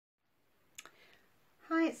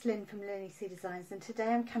Hi, it's Lynn from LynnieCDesigns, and today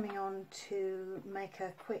I'm coming on to make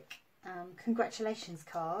a quick congratulations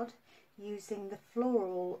card using the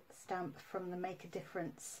floral stamp from the Make a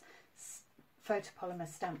Difference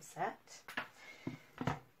photopolymer stamp set.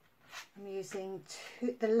 I'm using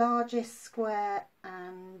the largest square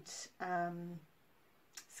and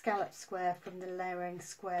scallop square from the Layering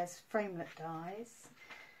Squares framelit dies,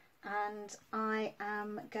 and I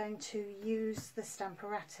am going to use the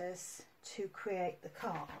Stamparatus to create the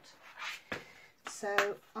card.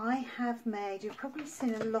 So I have made, you've probably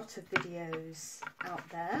seen a lot of videos out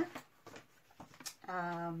there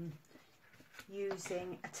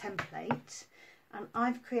using a template, and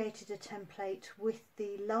I've created a template with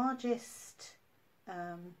the largest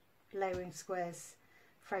Layering Squares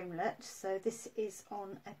framelit. So this is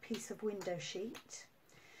on a piece of window sheet,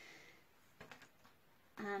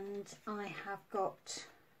 and I have got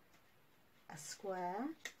a square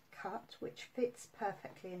cut which fits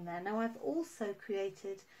perfectly in there. Now I've also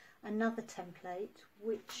created another template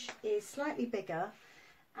which is slightly bigger,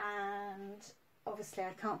 and obviously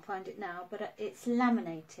I can't find it now, but it's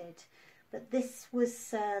laminated. But this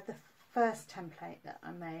was the first template that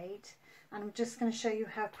I made, and I'm just going to show you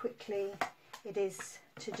how quickly it is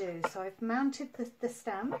to do. So I've mounted the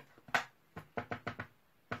stamp,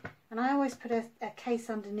 and I always put a case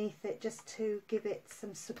underneath it just to give it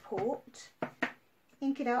some support.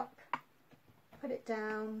 Ink it up, put it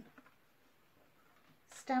down,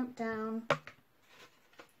 stamp down,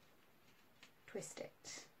 twist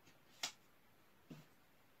it.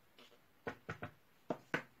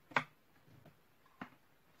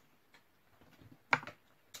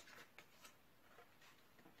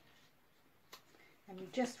 And you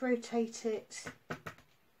just rotate it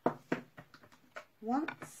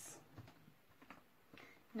once.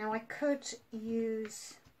 Now I could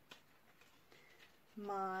use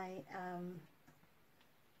my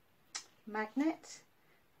magnet,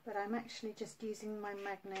 but I'm actually just using my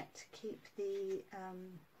magnet to keep the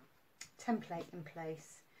template in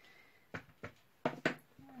place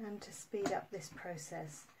and to speed up this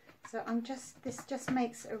process. So this just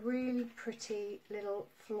makes a really pretty little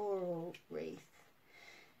floral wreath,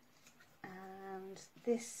 and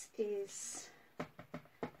this is,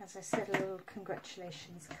 as I said, a little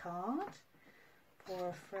congratulations card for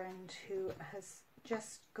a friend who has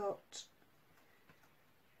just got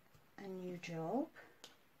a new job.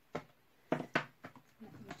 Let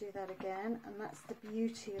me do that again, and that's the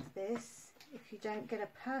beauty of this. If you don't get a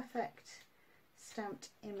perfect stamped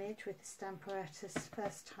image with the Stamparatus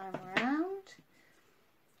first time around,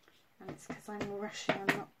 and it's because I'm rushing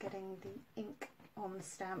and not getting the ink on the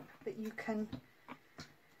stamp, but you can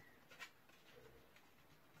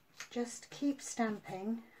just keep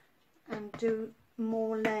stamping and do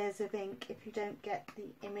more layers of ink if you don't get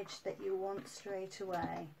the image that you want straight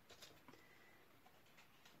away.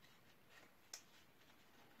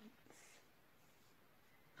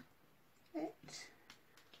 That's it.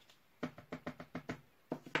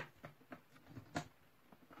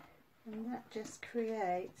 And that just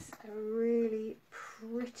creates a really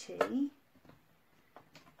pretty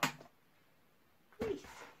wreath.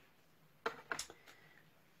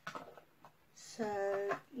 So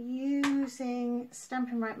using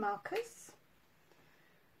Stampin' Up markers,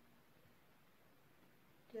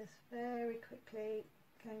 just very quickly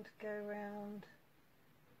going to go around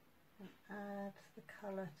and add the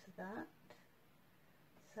colour to that.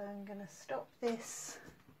 So I'm going to stop this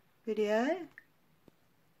video.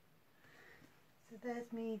 So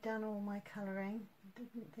there's me done all my colouring. I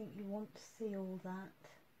didn't think you want to see all that.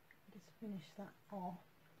 Just finish that off.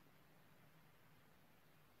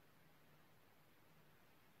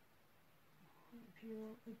 If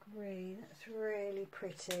you agree, that's really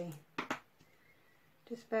pretty.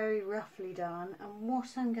 Just very roughly done. And what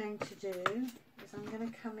I'm going to do is I'm going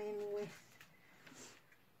to come in with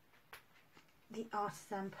the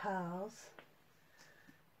artisan pearls,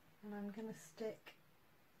 and I'm going to stick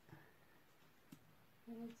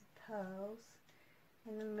all the pearls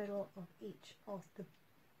in the middle of each of the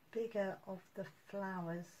bigger of the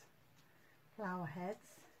flower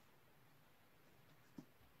heads,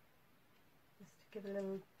 just to give a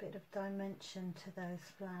little bit of dimension to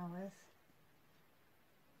those flowers.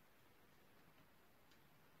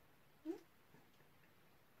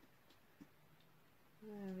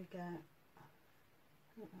 There we go.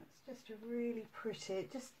 That's just a really pretty,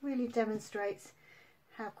 it just really demonstrates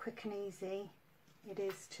how quick and easy it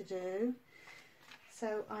is to do.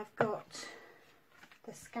 So I've got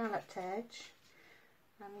the scalloped edge,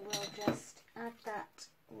 and we'll just add that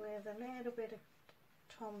with a little bit of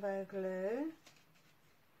Tombow glue.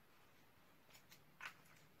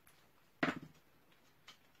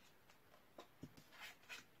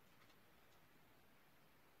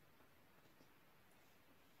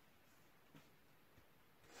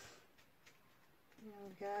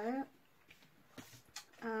 we go.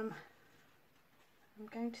 I'm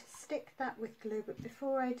going to stick that with glue, but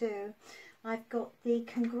before I do, I've got the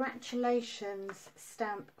congratulations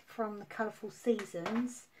stamp from the Colourful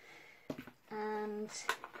Seasons, and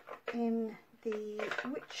in the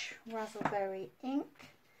Witch Razzleberry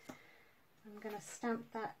ink I'm going to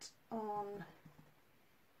stamp that on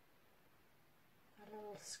a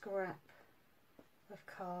little scrap of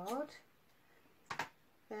card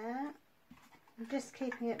there. I'm just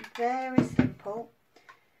keeping it very simple,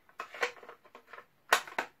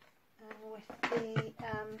 and with the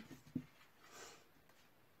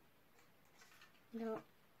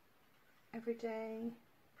everyday,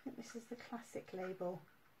 I think this is the classic label,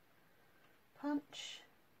 punch.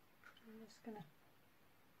 I'm just going to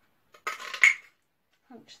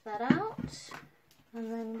punch that out,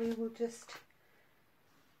 and then we will just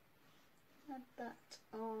add that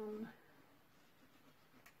on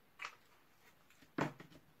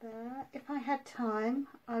there. If I had time,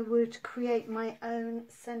 I would create my own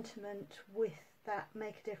sentiment with that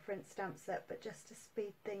Make a Difference stamp set, but just to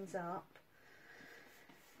speed things up.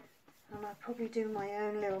 And I'll probably do my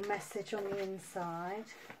own little message on the inside.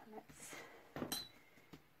 Let's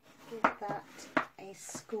give that a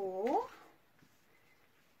score.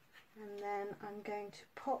 And then I'm going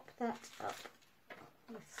to pop that up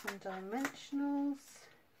with some dimensionals.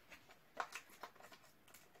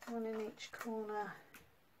 One in each corner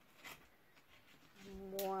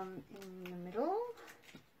and one in the middle.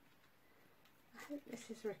 I hope this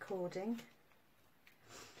is recording.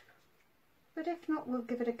 But if not, we'll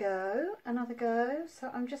give it a go, another go.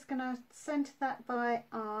 So I'm just going to centre that by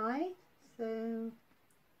eye. So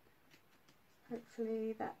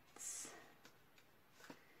hopefully that's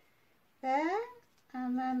there.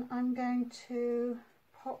 And then I'm going to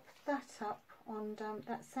pop that up on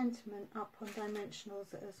that sentiment up on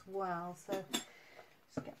dimensionals as well. So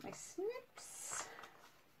let's get my snips.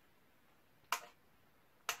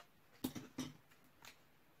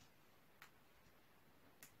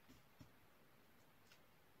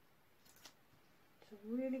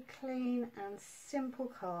 Really clean and simple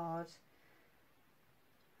card.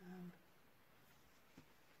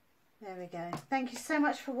 There we go. Thank you so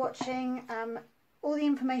much for watching. All the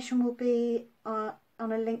information will be on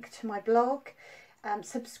a link to my blog.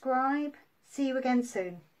 Subscribe. See you again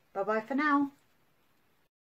soon. Bye bye for now.